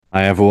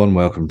Hi, everyone.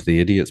 Welcome to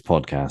the Idiots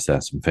Podcast.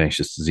 That's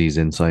infectious disease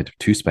insight of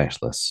two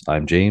specialists.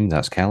 I'm James,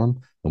 that's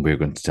Callum, and we're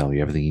going to tell you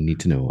everything you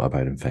need to know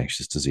about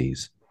infectious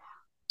disease.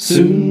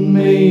 Soon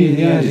may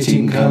the Addy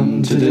team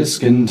come to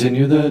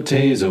discontinue the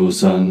Tazo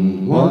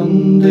Sun.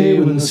 One day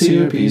when the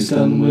CRP's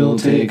done, we'll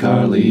take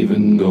our leave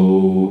and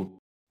go.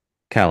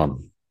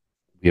 Callum,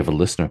 we have a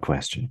listener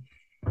question.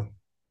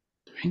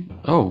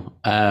 Oh,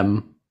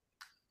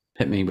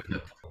 hit me with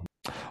it.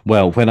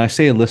 Well, when I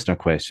say a listener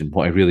question,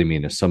 what I really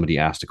mean is somebody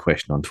asked a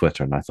question on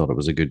Twitter, and I thought it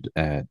was a good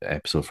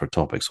episode for a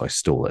topic, so I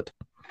stole it.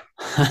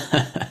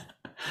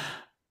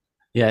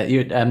 Yeah,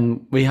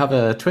 we have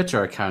a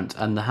Twitter account,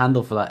 and the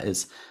handle for that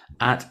is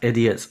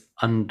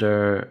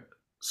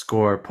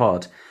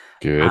 @idiots_pod.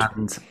 Good.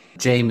 And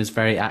James is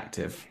very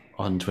active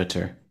on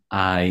Twitter.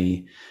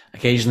 I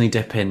occasionally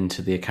dip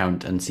into the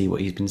account and see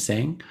what he's been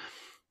saying,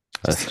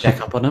 just to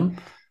check up on him.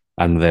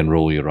 And then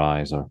roll your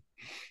eyes or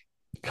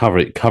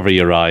cover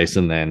your eyes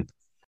and then.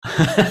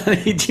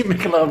 You do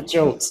make a lot of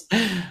jokes.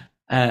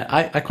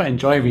 I quite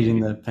enjoy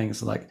reading the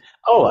things like,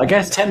 oh, I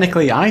guess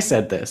technically I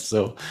said this,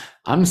 so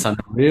I'm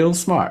sounding real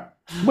smart.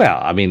 Well,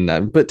 I mean,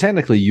 but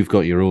technically you've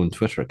got your own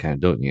Twitter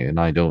account, don't you? And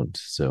I don't.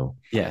 So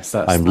yes,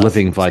 I'm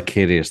living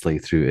vicariously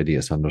through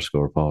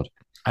idiots_pod.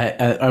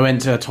 I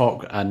went to a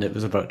talk and it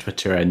was about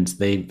Twitter, and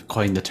they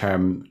coined the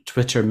term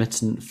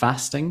Twittermittent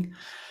fasting.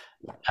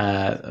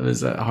 It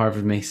was at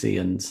Harvard Macy,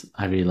 and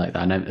I really like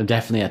that. And I'm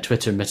definitely a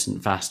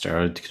Twittermittent faster.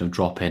 I'd kind of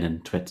drop in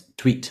and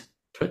tweet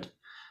a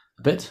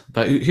bit,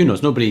 but who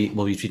knows? Nobody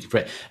will be tweeting for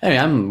it. Anyway,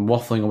 I'm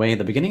waffling away at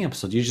the beginning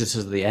episode. Usually this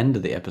is the end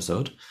of the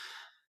episode.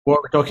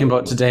 What we're talking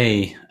about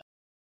today.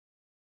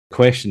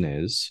 Question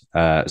is,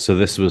 so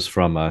this was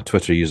from a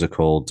Twitter user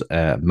called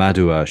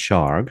Madua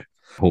Sharg.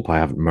 Hope I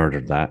haven't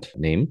murdered that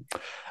name.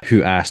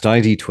 Who asked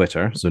ID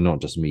Twitter, so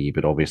not just me,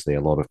 but obviously a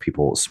lot of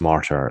people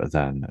smarter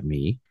than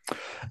me,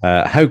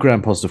 how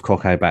gram-positive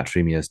cocci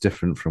bacteremia is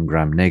different from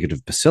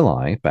gram-negative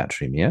bacilli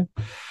bacteremia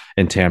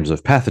in terms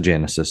of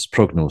pathogenesis,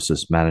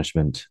 prognosis,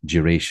 management,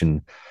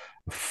 duration,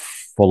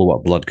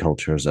 follow-up blood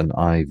cultures, and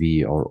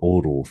IV or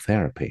oral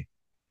therapy.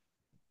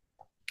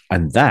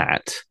 And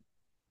that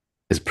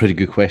is a pretty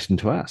good question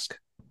to ask,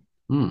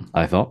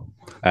 I thought.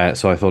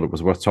 So I thought it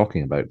was worth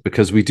talking about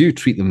because we do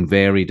treat them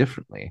very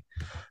differently,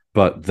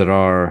 but there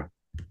are,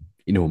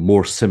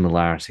 more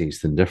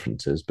similarities than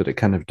differences, but it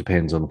kind of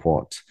depends on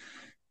what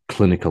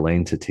clinical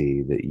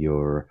entity that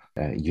you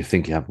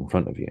think you have in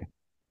front of you.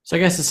 So I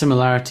guess the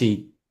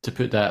similarity, to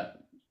put that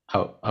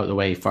out the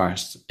way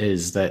first,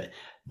 is that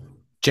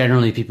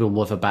generally people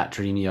with a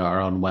bacteremia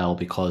are unwell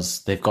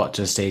because they've got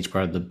to a stage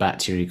where the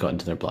bacteria got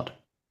into their blood.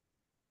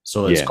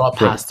 So it's got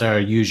past their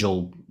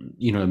usual,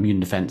 immune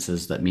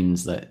defenses. That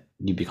means that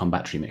you become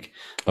bacteremic.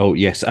 Oh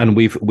yes, and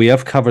we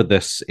have covered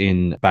this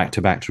in Back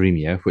to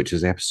Bacteremia, which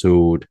is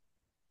episode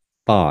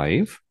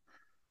 5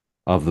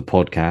 of the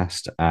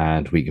podcast,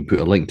 and we can put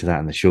a link to that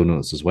in the show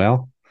notes as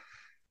well,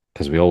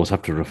 because we always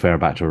have to refer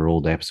back to our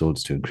old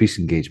episodes to increase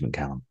engagement,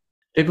 Callum.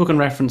 People can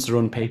reference their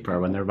own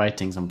paper when they're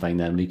writing something,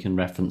 then we can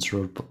reference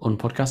our own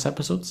podcast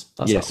episodes.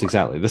 Yes,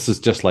 exactly. This is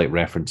just like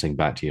referencing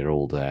back to your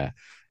old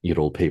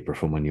paper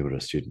from when you were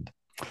a student.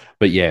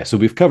 But yeah, so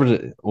we've covered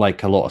it,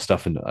 like a lot of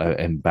stuff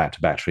in Back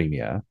to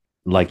Bacteremia.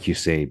 Like you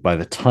say, by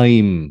the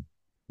time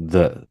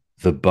the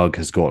bug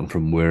has gotten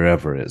from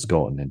wherever it's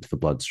gotten into the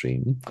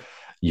bloodstream,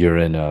 you're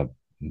in a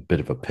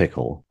bit of a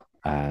pickle,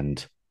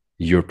 and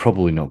you're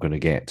probably not going to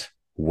get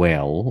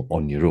well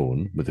on your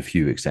own, with a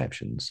few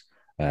exceptions,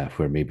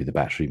 where maybe the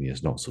bacteremia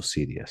is not so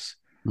serious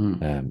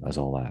as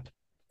all that.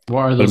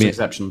 What are those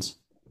exceptions?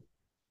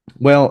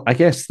 Well, I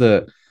guess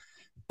the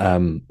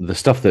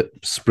stuff that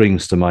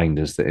springs to mind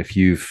is that if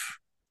you've,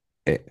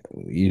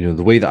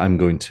 the way that I'm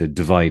going to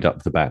divide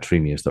up the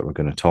bacteremias that we're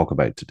going to talk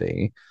about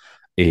today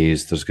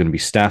is there's going to be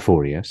Staph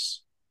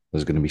aureus,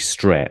 there's going to be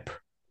strep,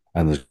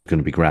 and there's going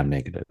to be gram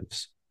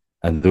negatives.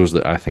 And those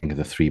that I think are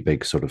the three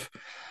big sort of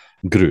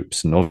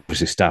groups. And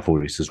obviously Staph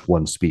aureus is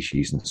one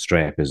species and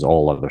strep is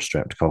all other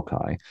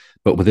streptococci.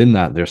 But within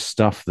that, there's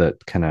stuff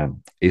that kind of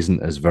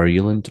isn't as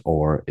virulent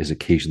or is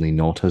occasionally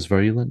not as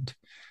virulent.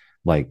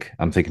 Like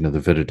I'm thinking of the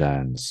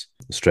viridans,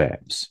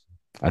 streps,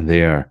 and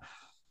they're,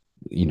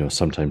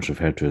 sometimes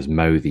referred to as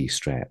mouthy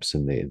streps,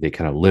 and they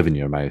kind of live in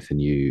your mouth,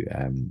 and you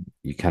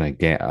kind of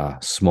get a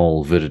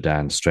small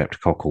viridan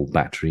streptococcal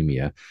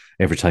bacteremia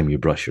every time you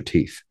brush your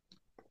teeth.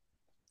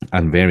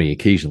 And very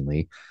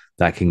occasionally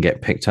that can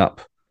get picked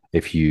up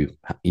if you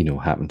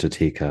happen to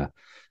take a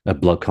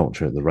blood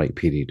culture at the right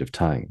period of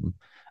time.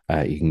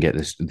 You can get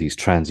these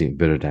transient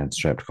viridan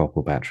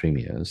streptococcal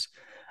bacteremias.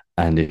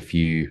 And if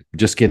you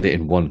just get it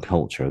in one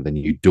culture, then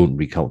you don't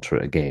reculture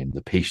it again.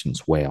 The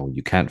patient's well,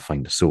 you can't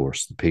find a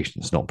source, the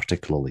patient's not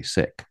particularly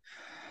sick.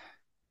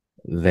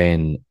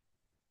 Then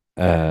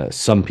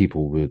some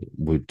people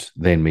would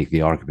then make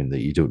the argument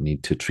that you don't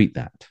need to treat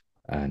that,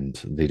 and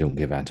they don't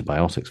give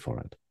antibiotics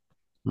for it.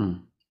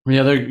 The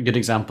other good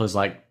example is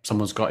like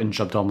someone's got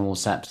intra-abdominal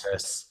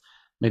sepsis,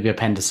 maybe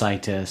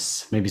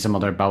appendicitis, maybe some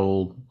other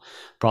bowel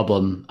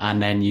problem,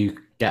 and then you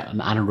get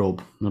an anaerobe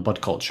in the blood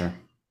culture.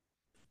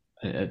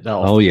 That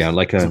Oh often, yeah,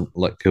 like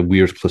a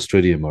weird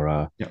Clostridium or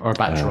uh,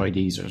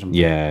 Bacteroides or something,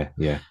 yeah.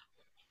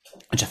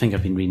 which I think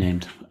have been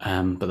renamed.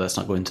 But let's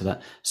not go into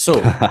that. So,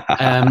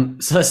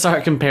 so let's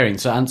start comparing.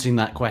 So, answering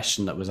that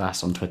question that was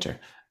asked on Twitter.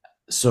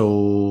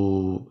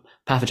 So,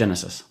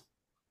 pathogenesis.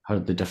 How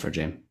did they differ,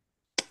 James?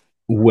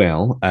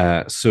 Well,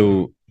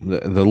 so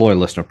the loyal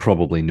listener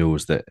probably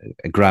knows that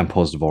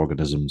gram-positive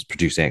organisms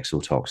produce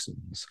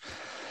exotoxins,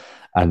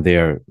 and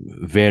they're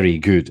very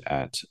good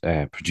at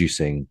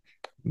producing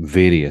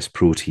various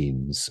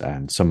proteins,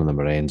 and some of them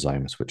are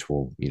enzymes which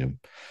will,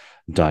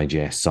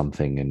 digest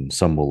something, and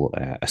some will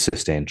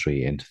assist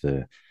entry into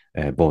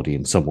the body,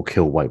 and some will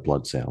kill white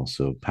blood cells.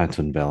 So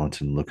Panton,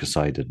 Valentin,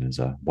 leukocidin is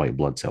a white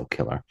blood cell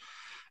killer.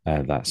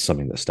 That's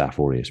something that Staph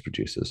aureus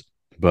produces.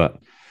 But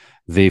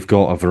they've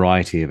got a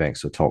variety of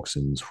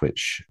exotoxins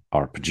which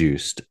are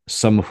produced,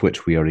 some of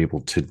which we are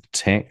able to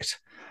detect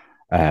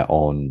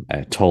on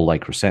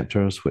toll-like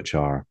receptors, which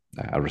are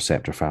a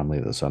receptor family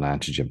that's on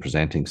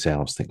antigen-presenting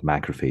cells, think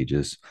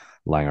macrophages,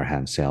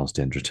 Langerhans cells,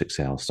 dendritic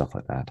cells, stuff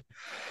like that.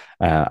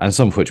 And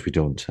some of which we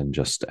don't, and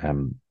just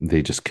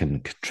they just can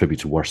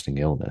contribute to worsening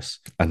illness.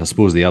 And I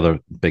suppose the other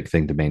big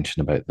thing to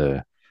mention about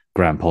the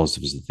gram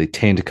positives is that they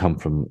tend to come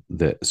from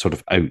the sort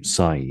of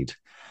outside,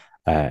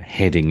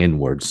 heading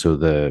inwards. So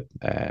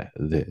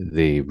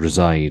they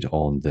reside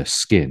on the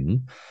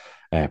skin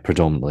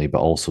predominantly,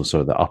 but also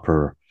sort of the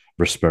upper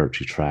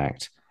respiratory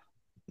tract,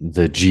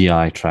 the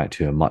GI tract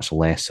to a much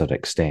lesser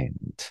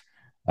extent.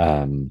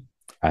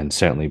 And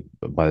certainly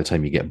by the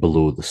time you get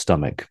below the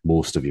stomach,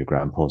 most of your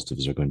gram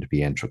positives are going to be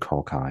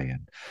enterococci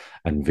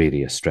and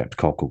various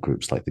streptococcal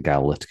groups like the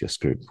Galolyticus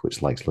group,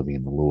 which likes living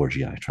in the lower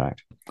GI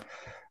tract.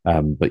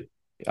 But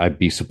I'd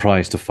be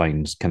surprised to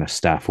find kind of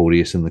Staph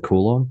aureus in the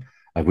colon.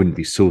 I wouldn't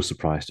be so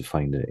surprised to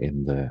find it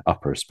in the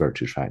upper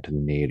respiratory tract in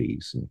the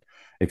nares. And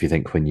if you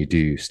think when you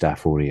do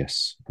Staph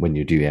aureus, when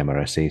you do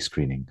MRSA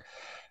screening,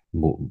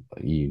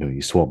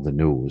 you swab the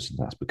nose, and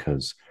that's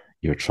because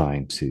you're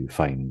trying to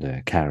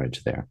find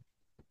carriage there.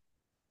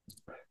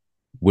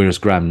 Whereas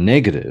gram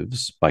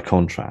negatives, by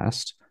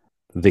contrast,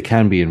 they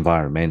can be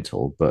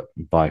environmental, but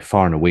by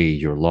far and away,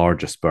 your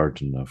largest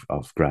burden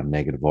of gram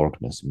negative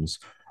organisms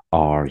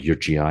are your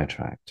GI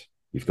tract.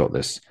 You've got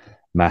this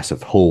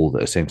massive hole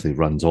that essentially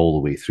runs all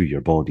the way through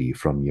your body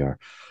from your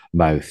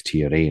mouth to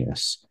your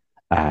anus.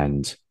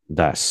 And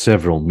that's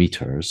several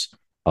meters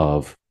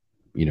of,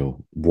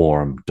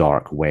 warm,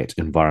 dark, wet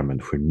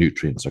environment where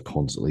nutrients are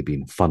constantly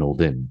being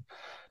funneled in.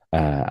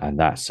 And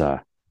that's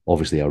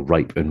obviously a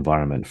ripe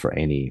environment for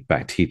any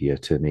bacteria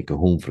to make a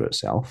home for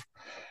itself.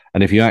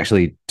 And if you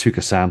actually took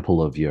a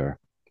sample of your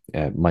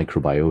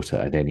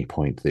microbiota at any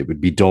point, they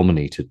would be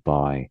dominated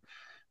by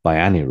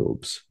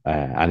anaerobes,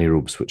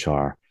 anaerobes which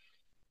are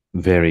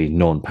very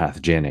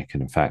non-pathogenic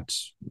and in fact,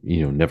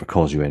 never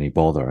cause you any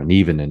bother. And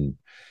even in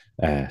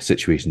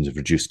situations of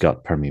reduced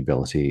gut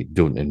permeability,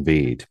 don't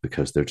invade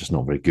because they're just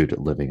not very good at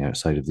living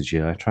outside of the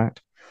GI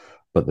tract.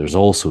 But there's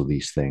also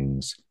these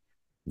things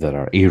that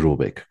are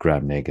aerobic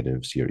gram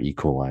negatives, your E.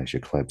 coli,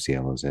 your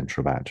Klebsiellas,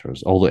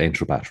 Enterobacters, all the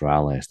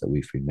Enterobacterales that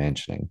we've been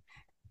mentioning,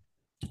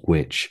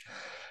 which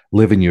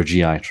live in your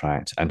GI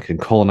tract and can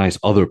colonize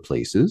other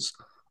places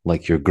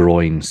like your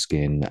groin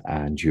skin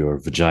and your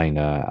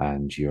vagina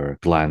and your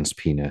glans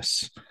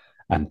penis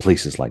and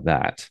places like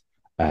that,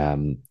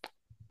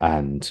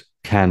 and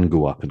can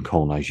go up and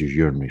colonize your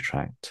urinary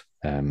tract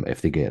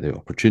if they get the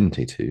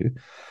opportunity to.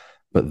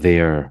 But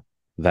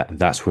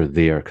that's where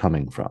they're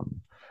coming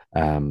from.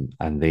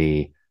 And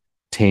they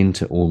tend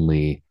to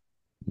only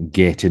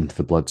get into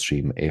the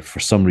bloodstream if for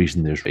some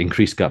reason there's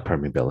increased gut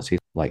permeability,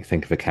 like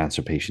think of a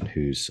cancer patient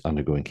who's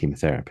undergoing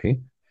chemotherapy,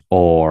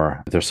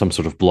 or there's some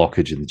sort of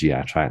blockage in the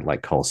GI tract,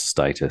 like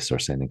cholecystitis or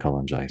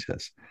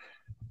cholangitis,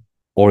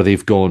 or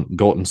they've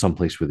gotten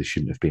someplace where they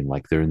shouldn't have been,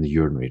 like they're in the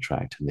urinary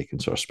tract and they can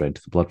sort of spread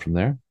to the blood from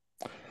there.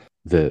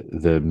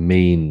 The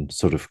main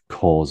sort of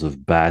cause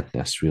of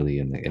badness, really,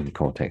 in the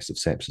context of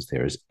sepsis,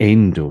 there is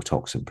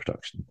endotoxin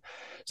production.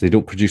 So they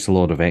don't produce a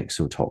lot of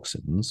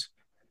exotoxins,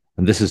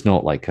 and this is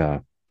not like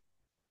a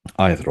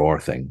either or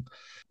thing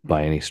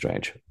by any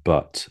stretch,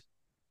 but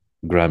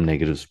gram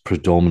negatives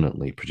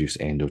predominantly produce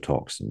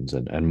endotoxins,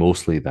 and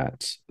mostly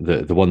that's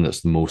the one that's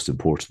the most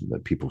important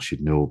that people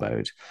should know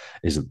about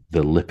is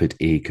the lipid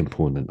A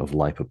component of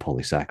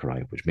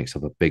lipopolysaccharide, which makes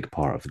up a big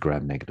part of the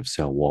gram negative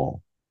cell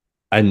wall.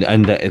 And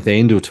the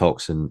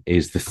endotoxin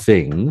is the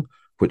thing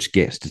which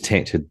gets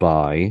detected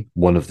by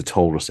one of the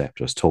toll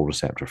receptors, toll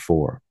receptor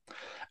 4.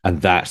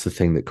 And that's the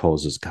thing that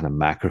causes kind of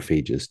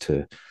macrophages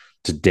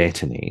to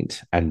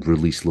detonate and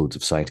release loads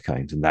of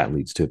cytokines, and that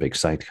leads to a big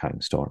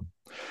cytokine storm.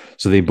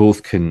 So they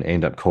both can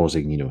end up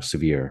causing,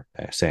 severe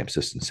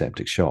sepsis and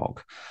septic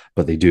shock,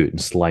 but they do it in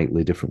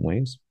slightly different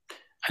ways.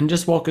 And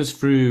just walk us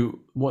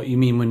through what you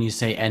mean when you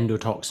say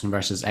endotoxin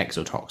versus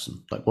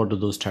exotoxin. Like, what do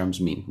those terms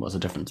mean? What's the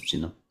difference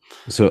between them?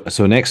 So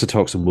an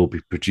exotoxin will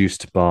be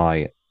produced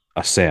by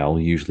a cell,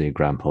 usually a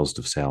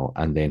gram-positive cell,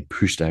 and then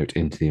pushed out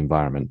into the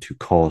environment to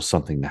cause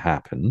something to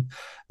happen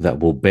that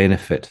will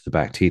benefit the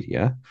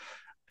bacteria,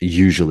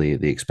 usually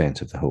at the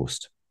expense of the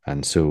host.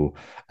 And so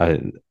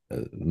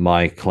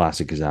my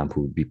classic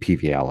example would be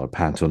PVL, or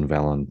Pantone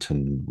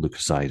Valentin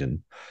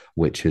leukocidin,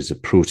 which is a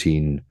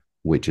protein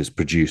which is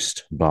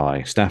produced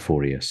by Staph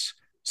aureus,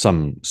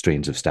 some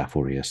strains of Staph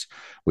aureus,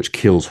 which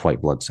kills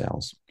white blood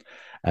cells.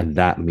 And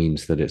that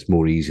means that it's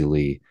more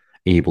easily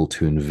able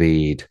to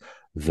invade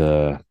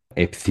the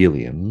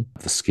epithelium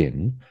of the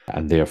skin,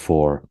 and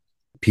therefore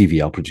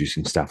PVL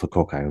producing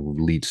staphylococci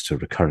leads to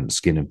recurrent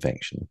skin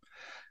infection.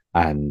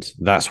 And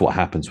that's what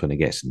happens when it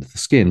gets into the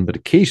skin, but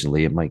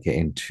occasionally it might get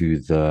into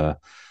the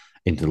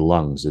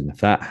lungs. And if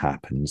that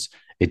happens,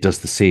 it does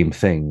the same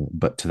thing,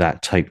 but to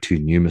that type 2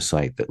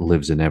 pneumocyte that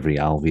lives in every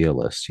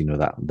alveolus,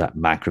 that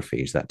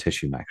macrophage, that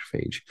tissue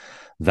macrophage,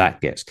 that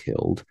gets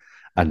killed.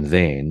 And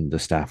then the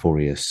Staph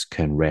aureus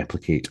can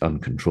replicate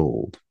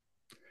uncontrolled.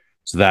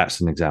 So that's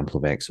an example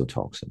of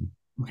exotoxin.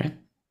 Okay.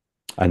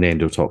 And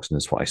endotoxin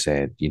is what I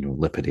said,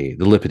 lipidase,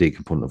 the lipidase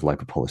component of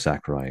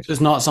lipopolysaccharide. So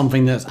it's not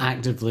something that's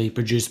actively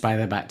produced by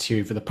the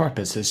bacteria for the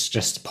purpose. It's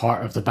just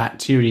part of the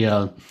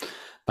bacterial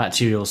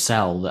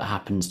cell that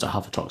happens to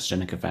have a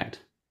toxigenic effect.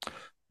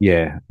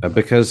 Yeah,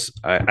 because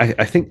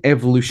I think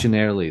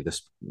evolutionarily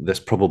this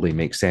probably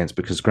makes sense,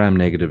 because gram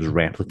negatives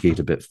replicate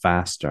a bit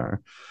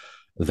faster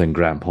than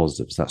gram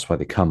positives. That's why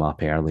they come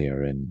up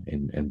earlier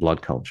in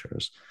blood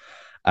cultures.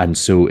 And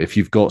so if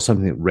you've got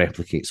something that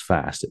replicates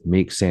fast, it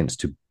makes sense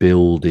to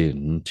build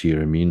into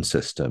your immune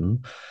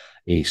system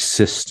a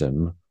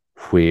system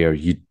where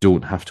you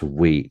don't have to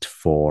wait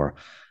for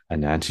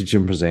an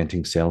antigen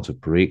presenting cell to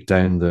break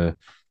down the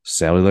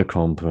cellular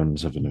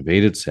compounds of an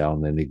invaded cell,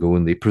 and then they go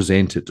and they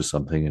present it to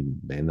something, and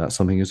then that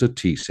something is a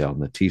T cell,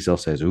 and the T cell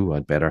says, "Oh,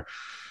 I'd better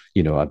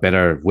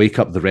wake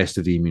up the rest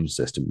of the immune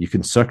system." You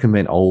can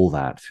circumvent all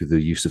that through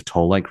the use of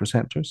toll-like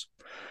receptors.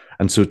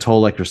 And so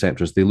toll-like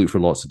receptors, they look for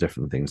lots of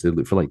different things. They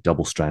look for like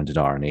double-stranded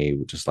RNA,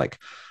 which is like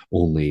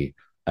only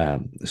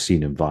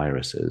seen in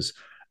viruses.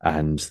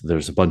 And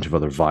there's a bunch of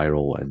other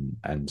viral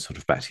and sort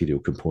of bacterial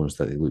components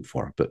that they look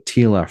for. But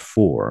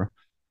TLR4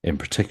 in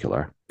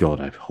particular,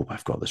 God, I hope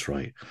I've got this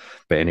right.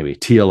 But anyway,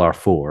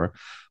 TLR4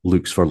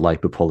 looks for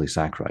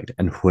lipopolysaccharide.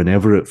 And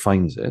whenever it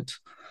finds it,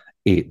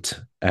 it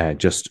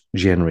just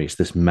generates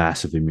this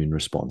massive immune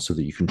response so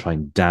that you can try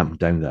and damp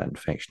down that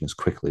infection as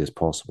quickly as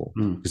possible.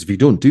 Because if you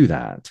don't do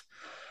that,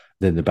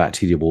 then the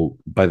bacteria will,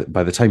 by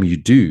the time you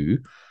do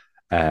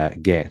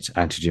get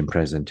antigen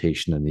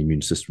presentation and the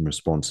immune system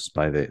responses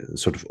by the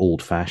sort of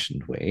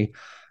old-fashioned way,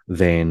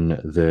 then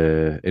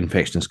the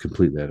infection is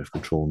completely out of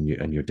control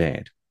and you're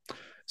dead.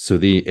 So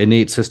the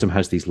innate system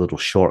has these little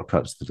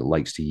shortcuts that it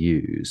likes to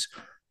use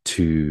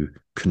to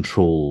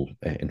control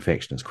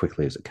infection as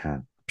quickly as it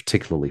can,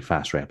 particularly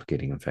fast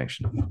replicating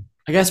infection.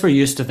 I guess we're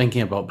used to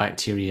thinking about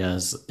bacteria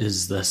as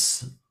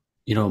this,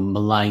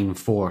 malign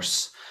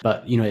force,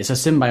 but it's a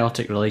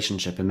symbiotic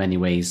relationship in many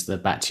ways. The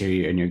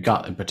bacteria in your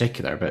gut, in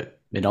particular, but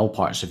in all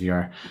parts of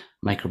your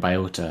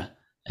microbiota,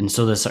 and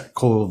so this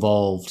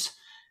co-evolved,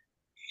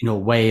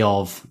 way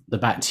of the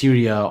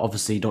bacteria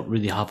obviously don't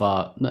really have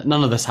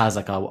none of this has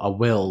like a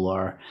will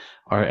or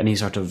any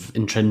sort of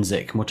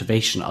intrinsic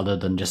motivation other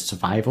than just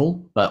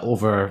survival. But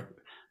over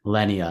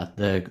millennia,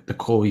 the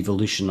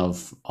co-evolution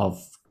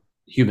of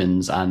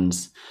humans and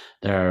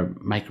their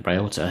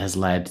microbiota has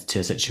led to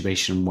a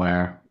situation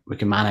where we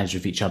can manage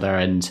with each other,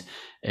 and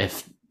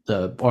if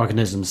the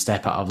organisms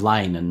step out of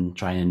line and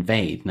try and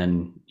invade,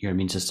 then your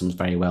immune system is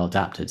very well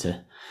adapted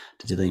to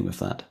dealing with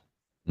that.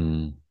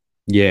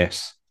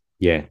 Yes.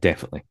 Yeah,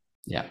 definitely.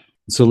 Yeah.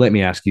 So let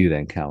me ask you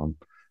then, Callum,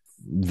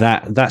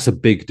 that's the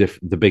big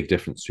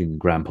difference between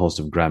gram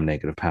positive and gram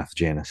negative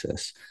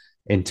pathogenesis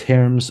in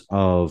terms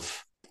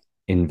of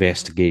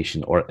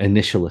investigation or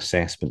initial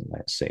assessment,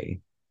 let's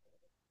say.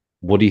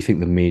 What do you think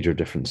the major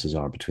differences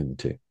are between the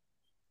two?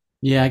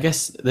 Yeah, I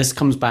guess this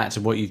comes back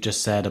to what you've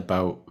just said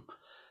about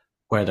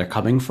where they're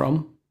coming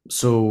from.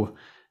 So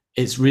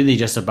it's really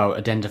just about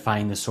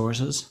identifying the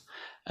sources.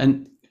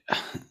 And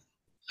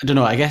I don't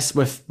know, I guess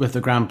with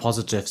the gram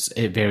positives,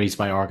 it varies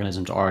by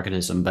organism to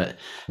organism, but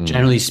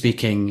generally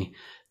speaking,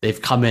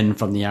 they've come in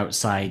from the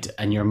outside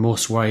and you're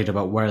most worried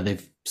about where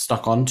they've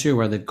stuck onto,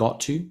 where they've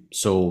got to.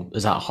 So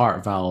is that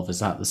heart valve? Is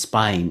that the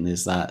spine?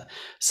 Is that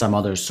some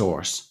other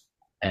source?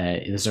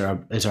 Is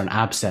there an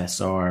abscess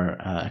or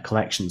a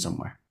collection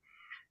somewhere?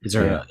 Is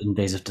there an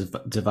invasive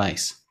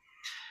device?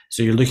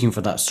 So you're looking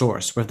for that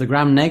source. With the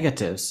gram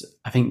negatives,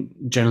 I think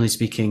generally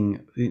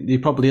speaking, there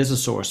probably is a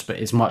source, but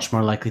it's much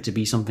more likely to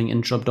be something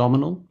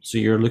intra-abdominal. So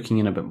you're looking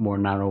in a bit more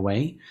narrow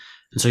way.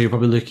 And so you're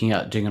probably looking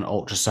at doing an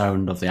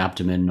ultrasound of the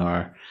abdomen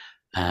or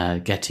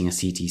getting a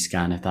CT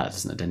scan if that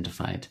isn't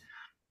identified.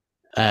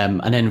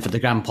 And then for the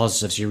gram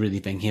positives, you're really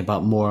thinking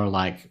about more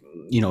like,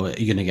 are you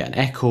going to get an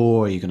echo,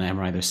 or are you going to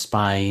MRI their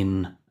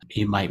spine?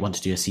 You might want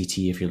to do a CT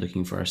if you're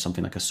looking for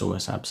something like a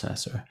psoas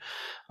abscess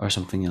or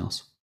something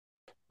else.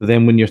 But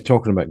then when you're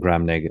talking about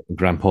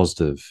gram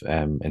positive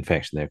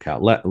infection there,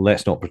 Cal,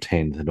 let's not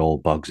pretend that all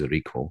bugs are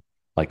equal.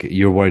 Like,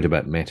 you're worried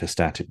about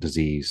metastatic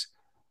disease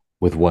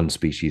with one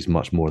species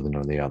much more than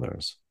on the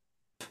others.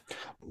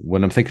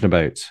 When I'm thinking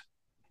about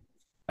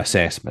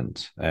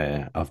assessment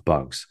of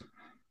bugs,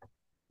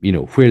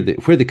 where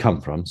they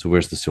come from. So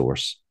where's the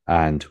source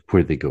and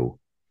where they go.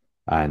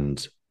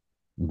 And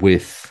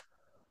with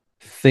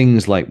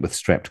things like with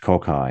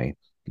streptococci,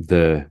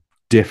 the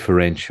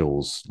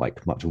differentials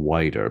like much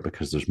wider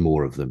because there's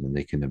more of them and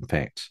they can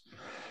infect,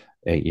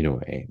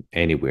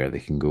 anywhere. They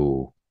can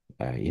go,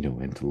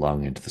 into the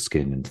lung, into the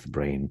skin, into the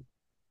brain,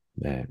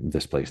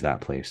 this place,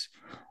 that place.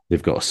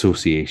 They've got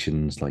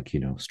associations like,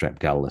 strep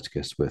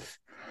galloliticus with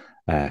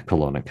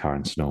colonic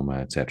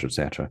carcinoma, et cetera, et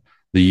cetera.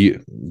 The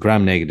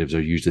gram negatives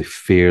are usually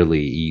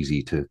fairly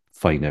easy to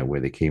find out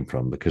where they came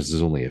from because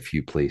there's only a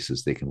few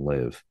places they can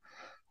live,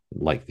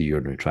 like the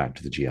urinary tract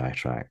or the GI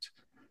tract.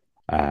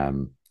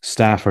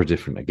 Staph are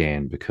different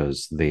again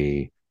because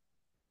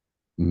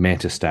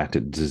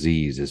metastatic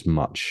disease is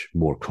much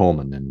more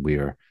common, and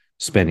we're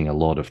spending a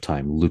lot of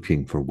time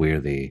looking for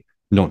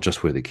not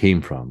just where they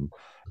came from,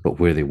 but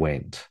where they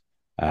went.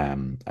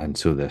 And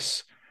so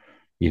this,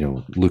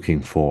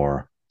 looking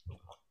for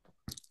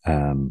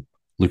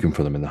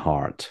them in the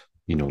heart,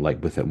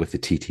 like with the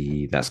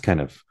TTE, that's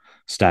kind of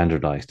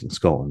standardized in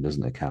Scotland,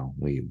 isn't it, Cal?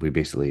 We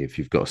basically, if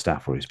you've got a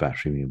Staph aureus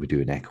bacteremia, we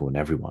do an echo on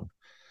everyone,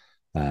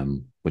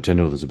 which I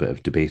know there's a bit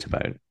of debate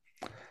about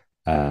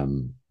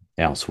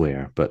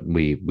elsewhere, but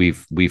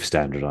we've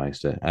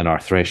standardized it, and our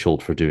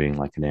threshold for doing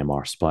like an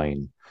MR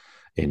spine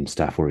in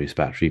Staph aureus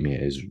bacteremia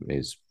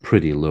is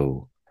pretty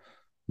low.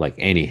 Like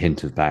any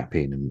hint of back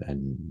pain,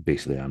 and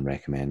basically I'm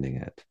recommending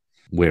it.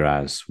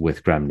 Whereas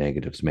with gram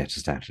negatives,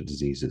 metastatic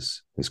disease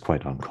is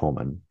quite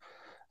uncommon,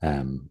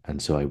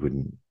 and so I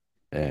wouldn't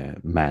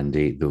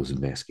mandate those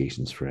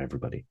investigations for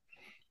everybody.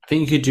 I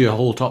think you could do a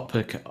whole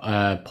topic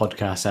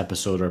podcast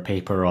episode or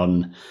paper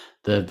on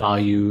the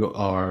value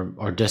or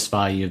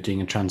disvalue of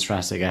doing a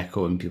transthoracic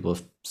echo in people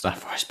with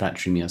Staph aureus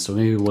bacteremia. So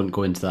maybe we won't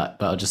go into that,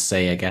 but I'll just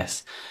say, I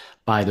guess,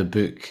 by the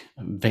book,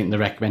 I think the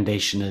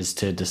recommendation is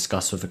to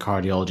discuss with a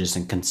cardiologist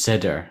and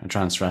consider a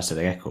transthoracic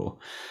echo.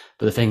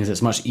 But the thing is,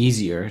 it's much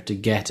easier to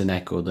get an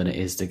echo than it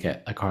is to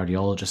get a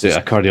cardiologist.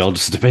 A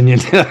cardiologist's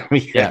opinion.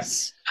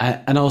 Yes.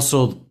 And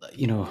also,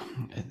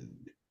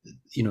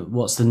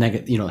 what's the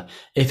negative,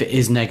 if it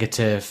is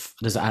negative,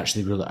 does it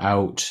actually rule it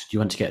out? Do you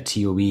want to get a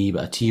TOE?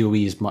 But a TOE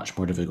is much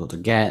more difficult to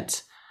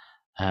get.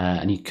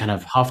 And you kind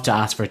of have to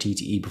ask for a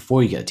TTE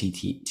before you get a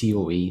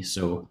TOE.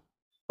 So,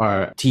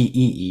 or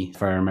TEE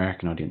for our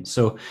American audience.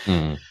 So,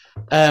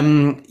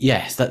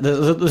 yes,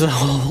 there's a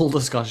whole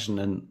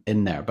discussion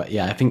in there. But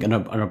yeah, I think in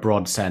a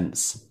broad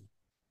sense,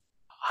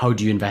 how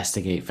do you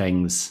investigate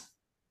things,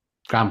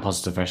 gram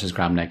positive versus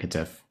gram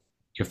negative?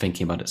 You're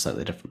thinking about it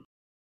slightly different.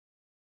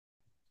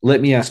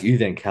 Let me ask you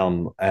then,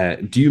 Callum,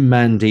 do you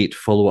mandate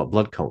follow-up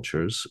blood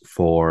cultures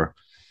for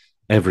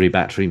every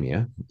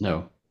bacteremia?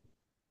 No.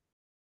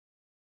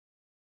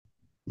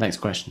 Next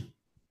question.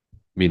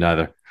 Me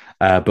neither.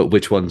 But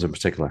which ones in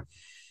particular?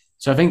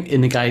 So I think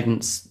in the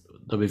guidance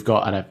that we've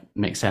got, and it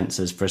makes sense,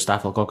 is for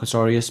Staphylococcus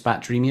aureus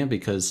bacteremia,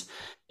 because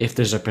if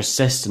there's a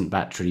persistent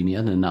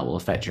bacteremia, then that will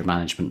affect your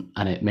management,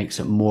 and it makes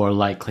it more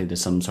likely to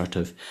some sort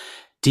of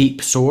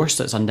deep source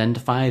that's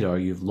unidentified, or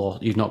you've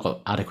not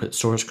got adequate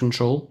source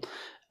control,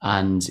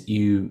 and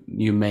you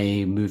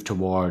may move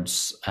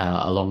towards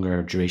a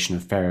longer duration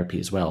of therapy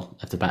as well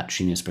if the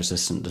bacteremia is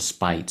persistent,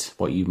 despite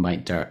what you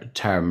might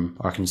term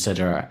or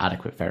consider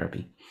adequate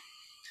therapy.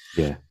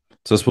 Yeah.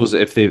 So I suppose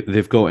if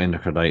they've got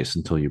endocarditis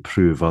until you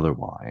prove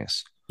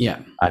otherwise, yeah,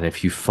 and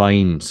if you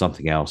find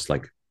something else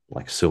like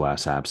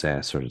psoas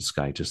abscess or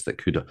ascites that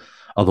could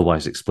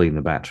otherwise explain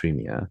the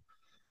bacteremia,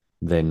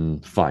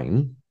 then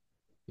fine.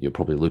 You'll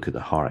probably look at the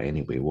heart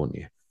anyway, won't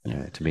you,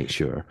 to make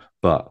sure.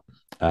 But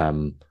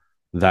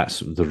that's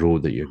the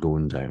road that you're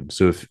going down.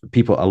 So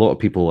a lot of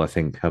people, I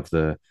think, have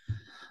the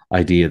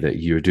idea that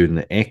you're doing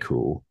the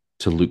echo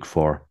to look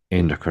for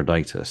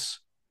endocarditis,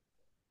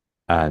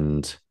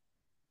 and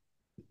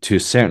to a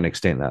certain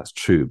extent that's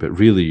true, but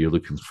really you're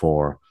looking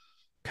for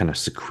kind of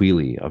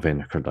sequelae of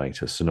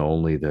endocarditis. So not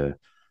only the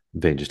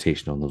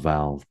vegetation on the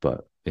valve,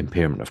 but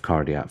impairment of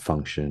cardiac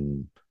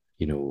function,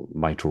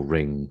 mitral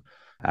ring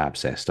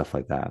abscess, stuff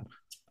like that.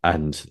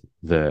 And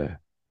the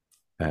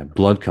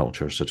blood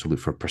cultures are to look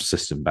for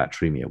persistent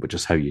bacteremia, which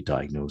is how you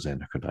diagnose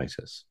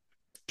endocarditis,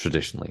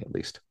 traditionally at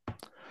least.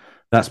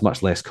 That's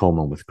much less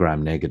common with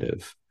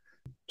gram-negative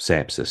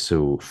sepsis.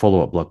 So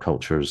follow-up blood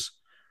cultures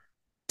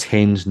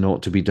tend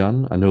not to be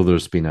done. I know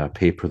there's been a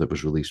paper that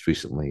was released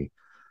recently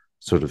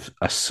sort of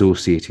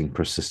associating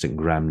persistent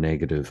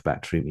gram-negative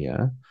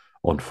bacteremia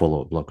on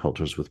follow-up blood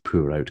cultures with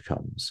poor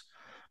outcomes,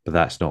 but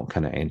that's not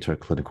kind of entered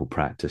clinical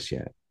practice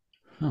yet.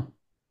 Huh.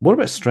 What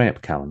about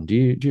strep, Callum? Do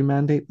you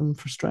mandate them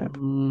for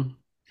strep?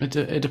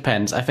 It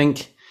depends. I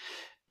think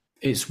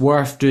it's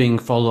worth doing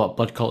follow-up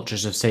blood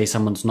cultures if, say,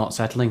 someone's not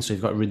settling. So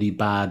you've got really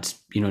bad,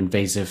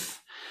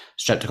 invasive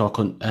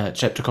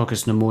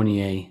Streptococcus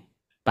pneumoniae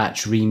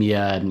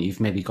bacteremia, and you've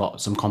maybe got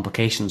some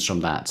complications from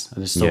that, and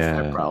there's still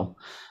febrile.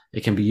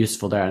 It can be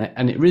useful there,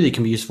 and it really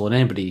can be useful in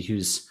anybody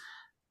who's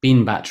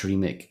been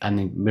bacteremic and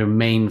they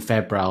remain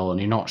febrile, and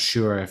you're not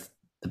sure if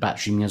the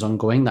bacteremia is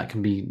ongoing. That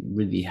can be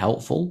really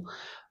helpful.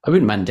 I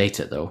wouldn't mandate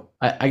it though.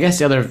 I guess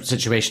the other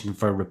situation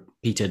for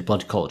repeated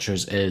blood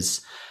cultures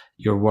is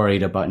you're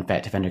worried about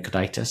infective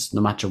endocarditis,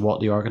 no matter what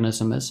the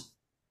organism is,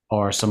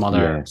 or some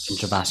other Yes.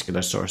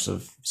 intravascular source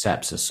of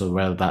sepsis. So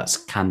whether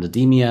that's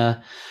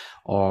candidemia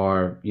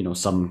or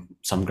some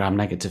gram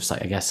negative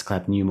site, I guess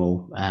Kleb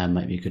pneumo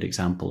might be a good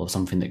example of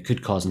something that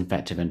could cause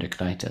infective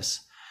endocarditis.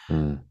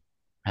 Mm.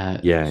 Uh,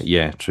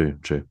 Yeah, true,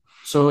 true.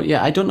 so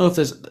yeah, I don't know if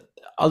there's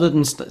other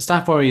than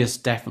Staph aureus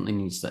definitely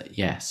needs that.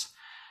 Yes,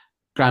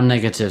 gram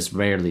negatives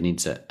rarely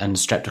needs it, and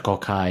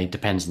streptococci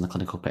depends on the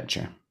clinical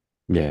picture.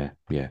 Yeah,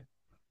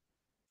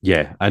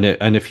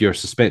 and if you're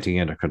suspecting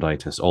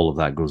endocarditis, all of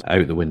that goes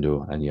out the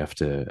window, and you have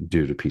to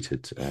do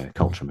repeated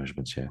culture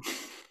measurements. Yeah.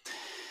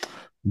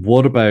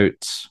 What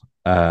about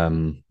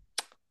um,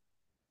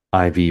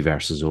 IV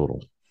versus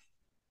oral?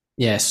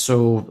 Yes,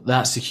 so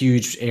that's a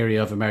huge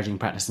area of emerging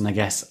practice, and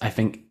I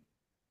think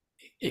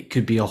it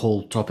could be a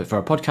whole topic for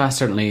our podcast.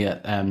 Certainly,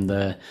 at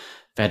the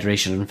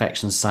Federation of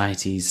Infection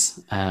Societies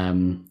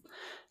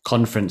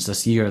conference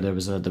this year, there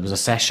was a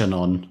session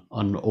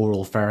on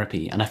oral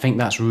therapy, and I think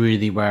that's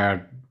really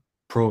where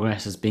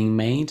progress is being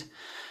made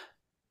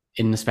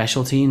in the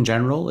specialty in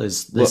general.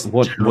 Is this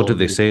What general? did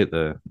they say at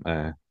the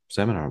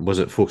seminar? Was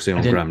it focusing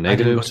on gram I didn't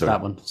go negatives to or?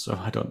 that one, so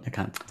I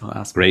can't don't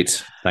ask me.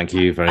 Great, thank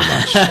you very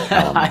much, I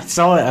Callum.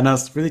 saw it and I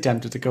was really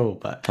tempted to go,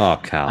 but Oh, I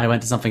Cal.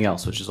 went to something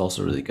else, which is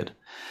also really good. Yeah.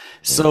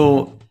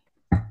 So,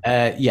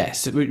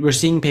 yes, we're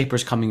seeing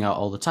papers coming out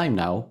all the time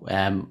now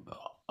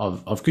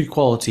of good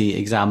quality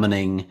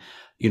examining,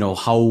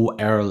 how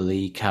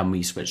early can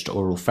we switch to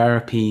oral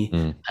therapy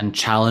Mm. and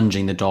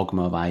challenging the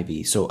dogma of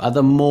IV. So at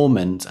the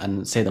moment,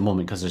 and say at the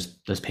moment because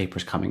there's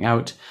papers coming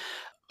out,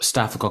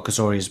 Staphylococcus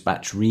aureus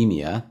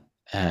bacteremia,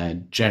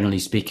 generally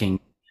speaking,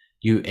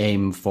 you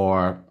aim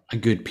for a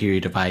good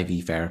period of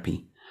IV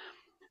therapy.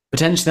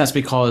 Potentially that's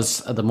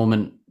because at the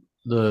moment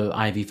the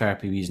IV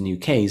therapy we use in the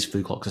UK is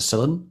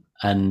flucloxacillin,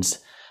 and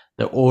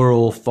the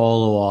oral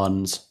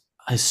follow-ons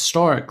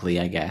historically,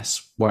 I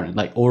guess, weren't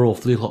like oral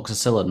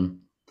flucloxacillin.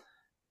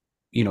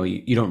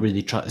 You don't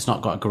really try. It's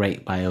not got a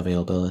great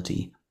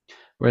bioavailability.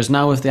 Whereas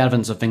now with the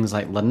advent of things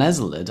like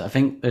linezolid, I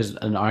think there's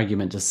an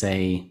argument to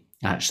say,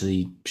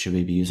 actually, should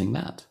we be using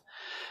that?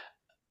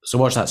 So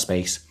watch that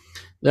space.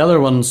 The other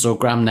ones, so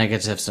gram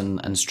negatives and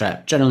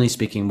strep, generally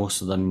speaking,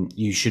 most of them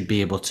you should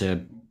be able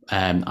to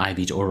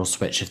IV to oral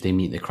switch if they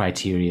meet the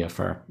criteria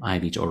for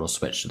IV to oral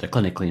switch. So they're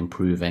clinically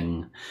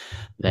improving.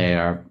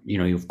 They're,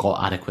 you've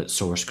got adequate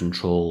source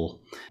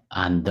control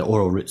and the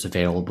oral route's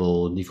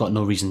available. You've got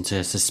no reason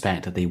to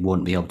suspect that they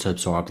won't be able to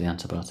absorb the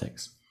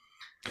antibiotics.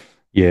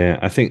 Yeah,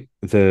 I think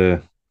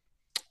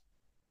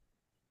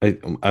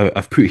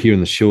I've put here in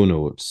the show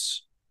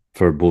notes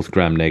for both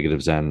gram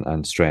negatives and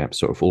strep,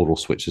 sort of oral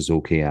switch is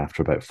okay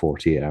after about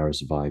 48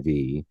 hours of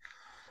IV.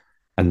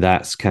 And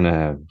that's kind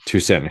of, to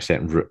a certain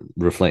extent,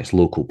 reflects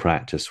local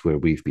practice where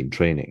we've been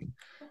training.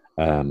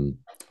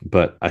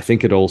 But I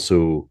think it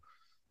also,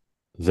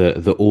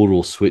 the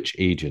oral switch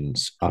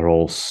agents are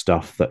all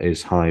stuff that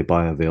is high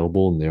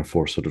bioavailable and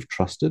therefore sort of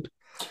trusted.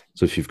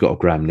 So if you've got a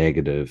gram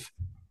negative,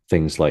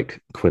 things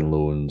like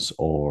quinolones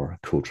or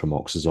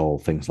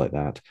cotrimoxazole, things like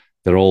that,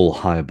 they're all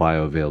high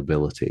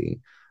bioavailability.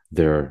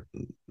 They're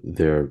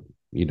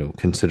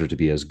considered to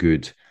be as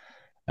good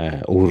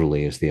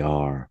orally as they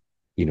are,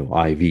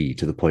 IV,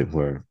 to the point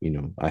where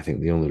I think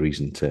the only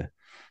reason to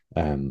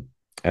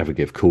ever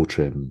give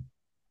Cotrim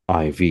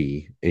IV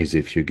is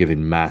if you're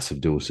giving massive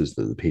doses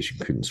that the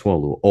patient couldn't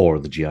swallow or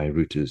the GI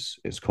route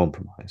is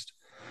compromised.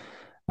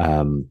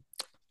 And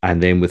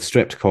then with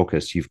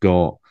Streptococcus, you've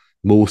got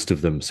most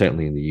of them,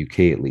 certainly in the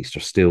UK at least, are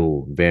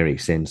still very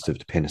sensitive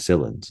to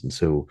penicillins. And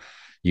so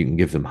you can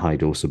give them high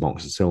dose of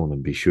amoxicillin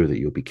and be sure that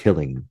you'll be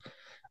killing,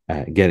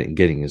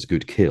 getting as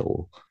good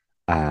kill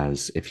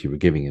as if you were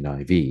giving an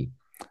IV.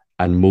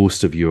 And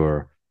most of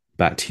your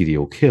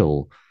bacterial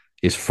kill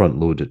is front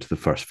loaded to the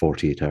first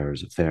 48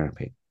 hours of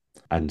therapy.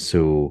 And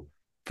so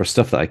for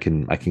stuff that I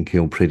can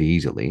kill pretty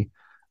easily,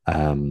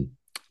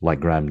 like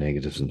gram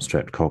negatives and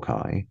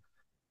streptococci,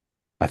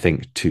 I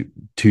think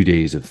two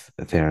days of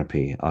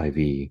therapy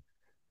IV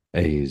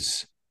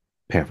is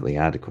perfectly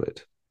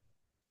adequate.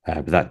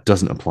 But that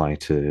doesn't apply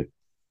to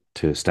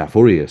Staph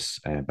aureus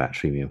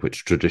bacteremia,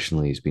 which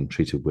traditionally has been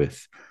treated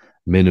with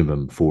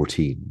minimum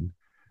 14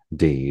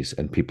 days,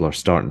 and people are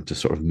starting to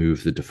sort of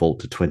move the default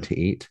to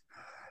 28.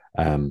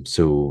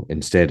 So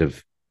instead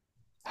of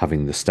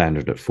having the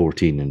standard at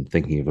 14 and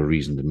thinking of a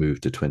reason to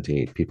move to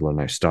 28, people are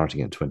now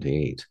starting at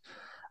 28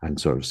 and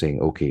sort of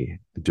saying, okay,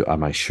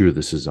 am I sure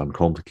this is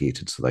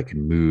uncomplicated so that I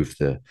can move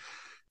the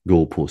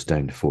goalpost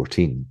down to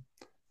 14?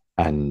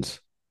 And,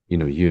 you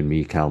and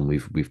me, Calum,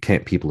 we've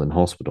kept people in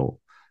hospital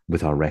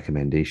with our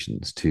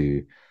recommendations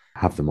to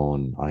have them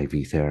on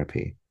IV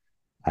therapy.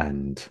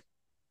 And,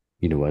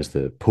 as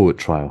the POET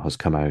trial has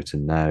come out,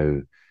 and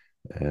now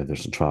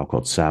there's a trial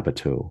called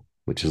Sabato,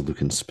 which is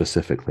looking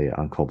specifically at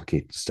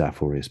uncomplicated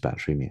Staph aureus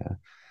bacteremia.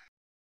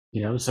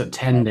 Yeah, it was at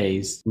 10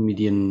 days,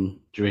 median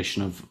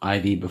duration of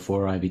IV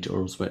before IV to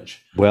oral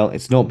switch. Well,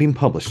 it's not been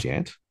published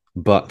yet,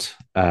 but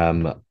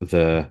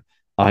the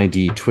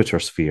ID Twitter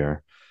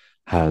sphere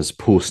has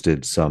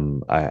posted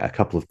a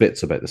couple of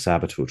bits about the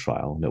Sabato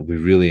trial, and it'll be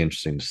really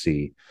interesting to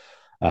see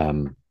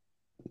um,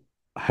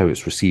 how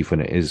it's received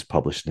when it is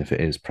published and if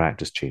it is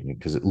practice changing,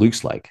 because it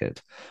looks like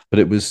it. But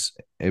it was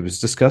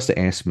discussed at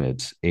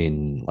ESMID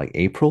in like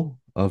April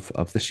of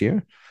this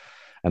year,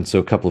 and so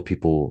a couple of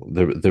people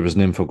there was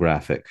an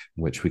infographic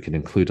which we can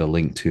include a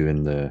link to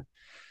in the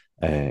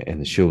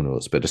show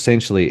notes. But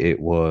essentially, it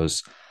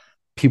was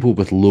people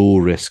with low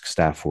risk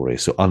Staph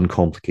aureus, so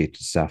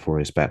uncomplicated Staph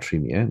aureus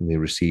bacteremia, and they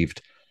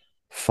received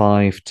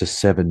 5 to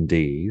 7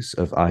 days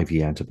of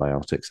IV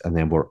antibiotics, and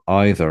then were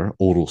either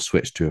oral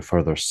switched to a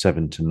further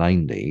 7 to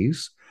 9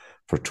 days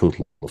for a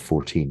total of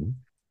 14,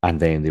 and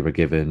then they were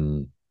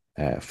given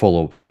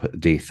follow up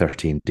day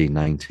 30 and day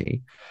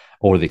 90,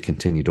 or they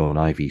continued on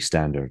IV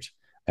standard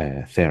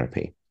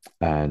therapy.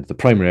 And the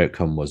primary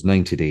outcome was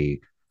 90-day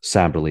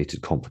SAB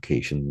related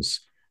complications.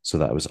 So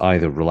that was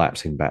either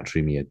relapsing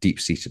bacteremia, deep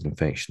seated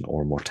infection,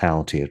 or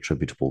mortality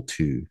attributable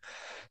to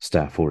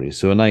Staph aureus.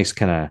 So a nice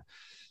kind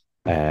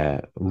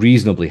of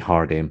reasonably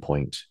hard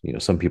endpoint.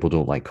 Some people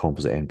don't like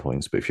composite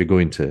endpoints, but if you're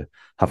going to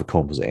have a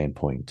composite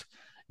endpoint,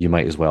 you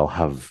might as well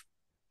have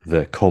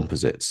the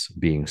composites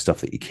being stuff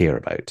that you care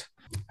about.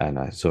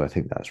 And so I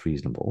think that's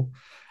reasonable.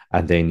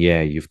 And then,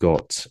 you've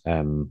got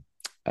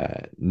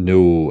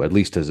no, at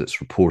least as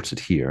it's reported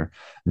here,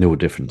 no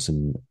difference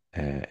in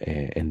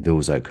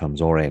those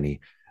outcomes or any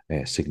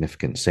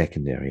significant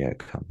secondary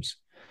outcomes.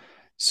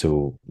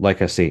 So,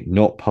 like I say,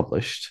 not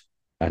published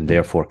and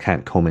therefore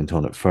can't comment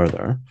on it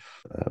further.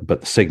 But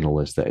the signal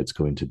is that it's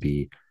going to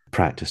be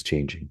practice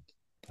changing.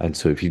 And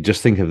so, if you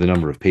just think of the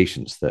number of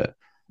patients that,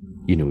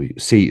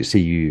 say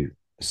you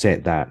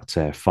set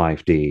that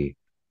 5 day,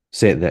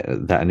 set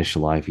that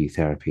initial IV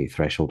therapy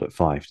threshold at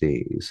 5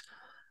 days,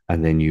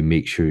 and then you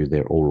make sure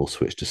their oral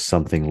switch to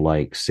something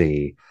like,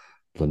 say,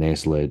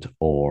 linezolid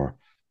or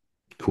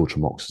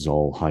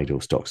cotrimoxazole, high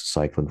dose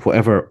doxycycline,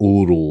 whatever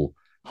oral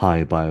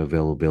high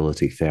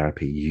bioavailability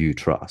therapy you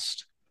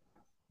trust,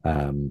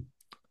 and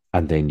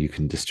then you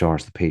can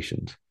discharge the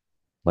patient.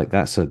 Like,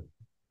 that's a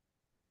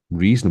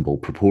reasonable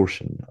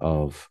proportion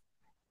of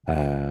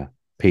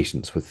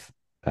patients with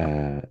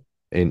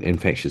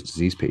infectious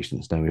disease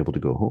patients now able to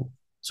go home.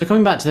 So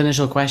coming back to the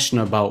initial question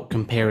about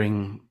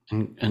comparing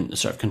and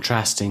sort of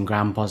contrasting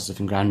gram-positive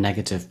and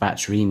gram-negative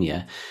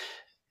bacteremia,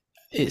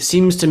 it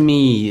seems to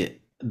me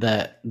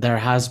that there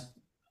has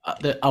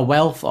a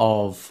wealth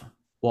of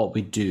what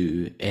we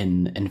do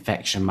in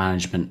infection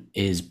management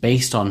is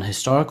based on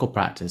historical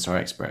practice or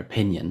expert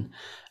opinion.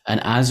 And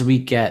as we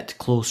get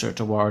closer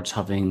towards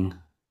having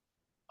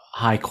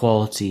high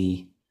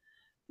quality,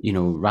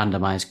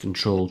 randomized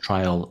controlled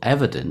trial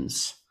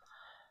evidence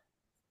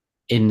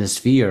in the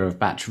sphere of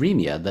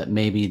bacteremia, that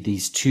maybe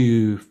these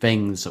two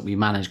things that we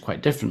manage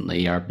quite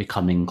differently are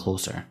becoming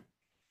closer.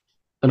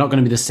 They're not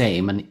going to be the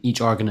same, and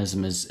each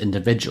organism is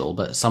individual,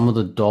 but some of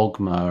the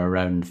dogma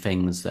around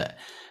things that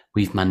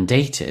we've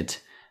mandated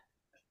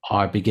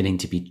are beginning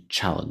to be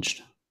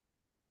challenged.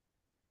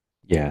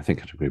 Yeah, I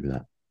think I'd agree with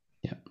that.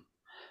 Yeah.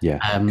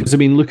 Yeah. Because,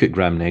 look at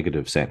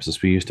gram-negative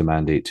sepsis. We used to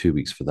mandate 2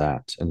 weeks for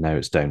that, and now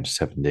it's down to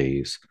 7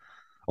 days.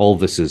 All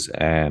this is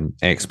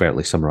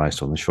expertly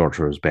summarized on the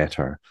Shorter is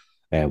Better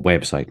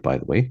website, by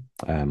the way,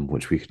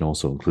 which we can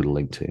also include a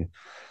link to.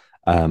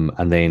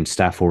 And then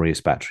Staph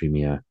aureus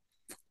bacteremia,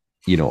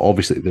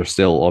 obviously they're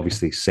still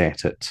obviously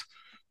set at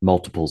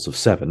multiples of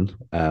 7,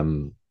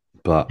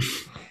 but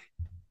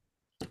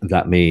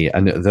that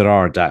and there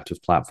are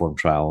adaptive platform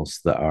trials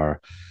that are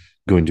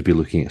going to be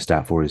looking at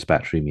Staph aureus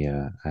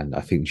bacteremia, and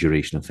I think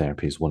duration of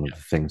therapy is one of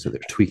the things that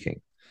they're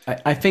tweaking.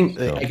 I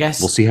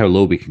guess we'll see how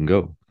low we can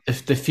go.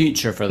 If the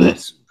future for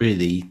this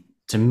really,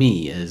 to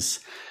me, is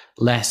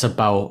less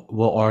about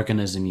what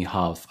organism you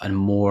have and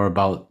more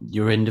about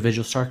your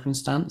individual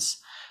circumstance,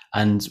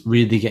 and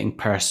really getting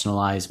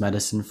personalized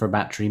medicine for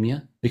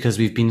bacteremia, because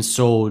we've been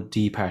so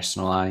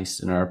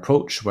depersonalized in our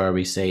approach, where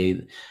we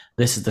say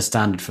this is the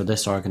standard for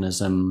this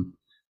organism,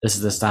 this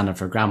is the standard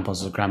for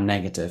gram-positive,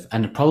 gram-negative,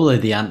 and probably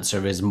the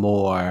answer is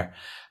more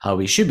how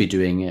we should be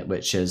doing it,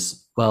 which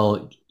is,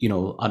 well,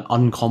 an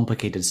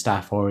uncomplicated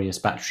Staph aureus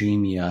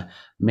bacteremia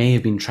may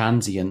have been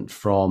transient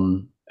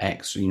from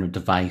X,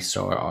 device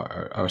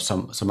or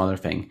some other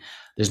thing.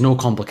 There's no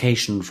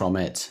complication from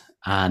it,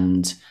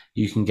 and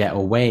you can get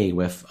away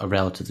with a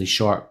relatively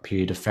short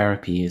period of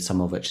therapy, some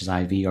of which is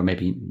IV, or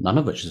maybe none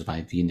of which is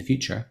IV in the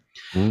future,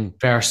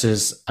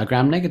 versus a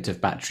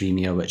gram-negative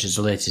bacteremia, which is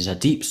related to a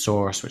deep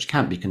source, which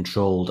can't be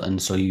controlled, and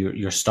so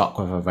you're stuck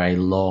with a very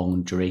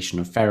long duration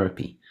of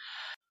therapy.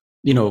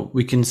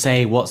 We can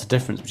say what's the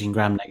difference between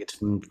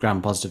gram-negative and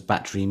gram-positive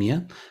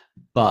bacteremia,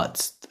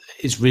 but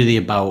it's really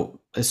about,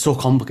 it's so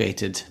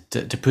complicated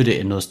to put it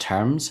in those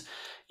terms.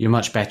 You're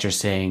much better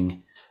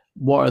saying,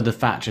 what are the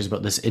factors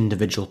about this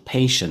individual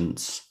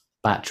patient's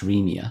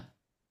bacteremia,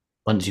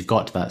 once you've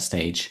got to that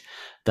stage,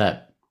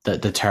 that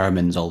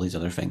determines all these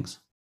other things.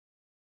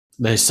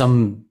 There's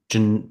some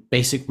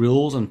basic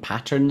rules and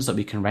patterns that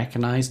we can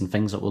recognize and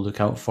things that we'll look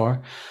out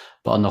for,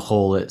 but on the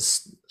whole,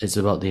 it's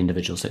about the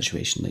individual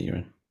situation that you're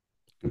in.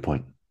 Good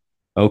point.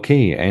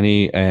 Okay,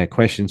 any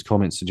questions,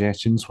 comments,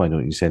 suggestions? Why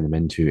don't you send them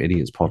in to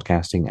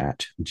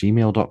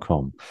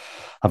idiotspodcasting@gmail.com.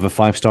 Have a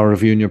 5-star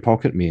review in your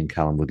pocket. Me and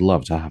Callum would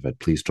love to have it.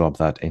 Please drop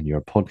that in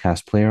your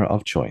podcast player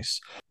of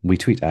choice. We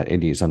tweet at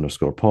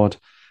idiots_pod.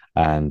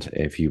 And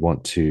if you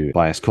want to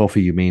buy us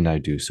coffee, you may now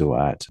do so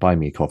at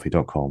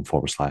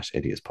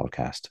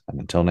buymeacoffee.com/idiotspodcast. And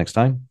until next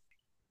time,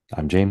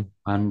 I'm James.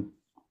 And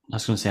I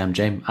was going to say I'm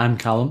James. I'm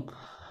Callum.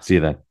 See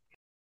you then.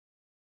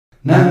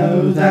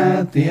 Now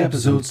that the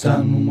episode's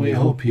done, we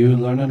hope you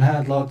learned and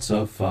had lots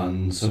of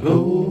fun. So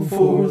go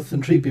forth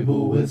and treat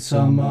people with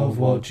some of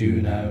what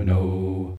you now know.